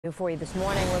For you this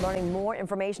morning, we're learning more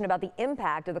information about the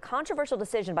impact of the controversial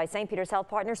decision by St. Peter's Health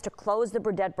Partners to close the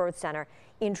Burdett Birth Center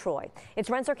in Troy. It's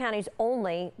Rensselaer County's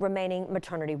only remaining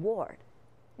maternity ward.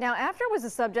 Now, after it was the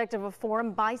subject of a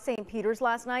forum by St. Peter's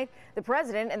last night, the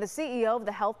president and the CEO of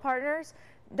the Health Partners,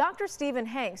 Dr. Stephen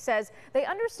Hanks, says they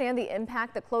understand the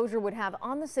impact the closure would have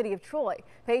on the city of Troy,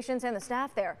 patients and the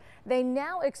staff there. They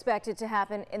now expect it to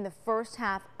happen in the first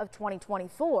half of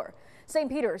 2024. St.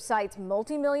 Peter's cites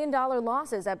multi-million-dollar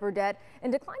losses at Burdett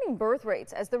and declining birth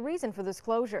rates as the reason for this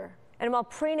closure. And while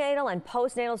prenatal and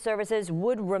postnatal services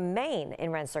would remain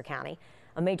in Rensselaer County,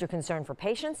 a major concern for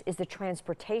patients is the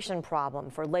transportation problem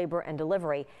for labor and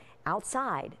delivery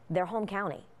outside their home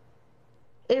county.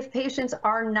 If patients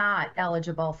are not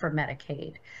eligible for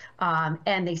Medicaid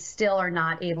and they still are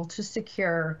not able to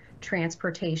secure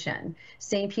transportation,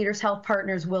 St. Peter's Health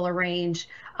Partners will arrange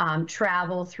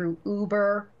travel through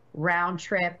Uber, round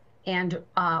trip, and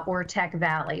or Tech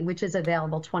Valley, which is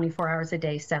available 24 hours a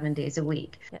day, 7 days a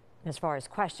week. As far as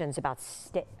questions about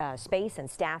space and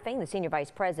staffing, the senior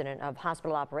vice president of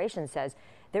hospital operations says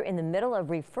they're in the middle of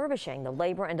refurbishing the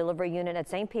labor and delivery unit at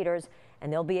St. Peter's,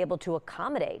 and they'll be able to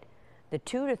accommodate the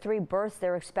 2 to 3 births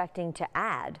they're expecting to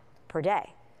add per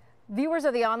day. Viewers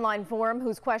of the online forum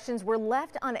whose questions were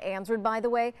left unanswered, by the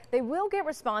way, they will get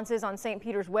responses on St.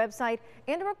 Peter's website,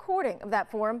 and a recording of that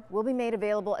forum will be made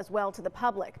available as well to the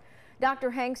public.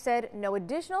 Dr. Hanks said no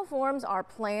additional forums are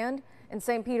planned, and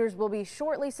St. Peter's will be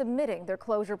shortly submitting their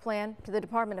closure plan to the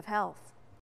Department of Health.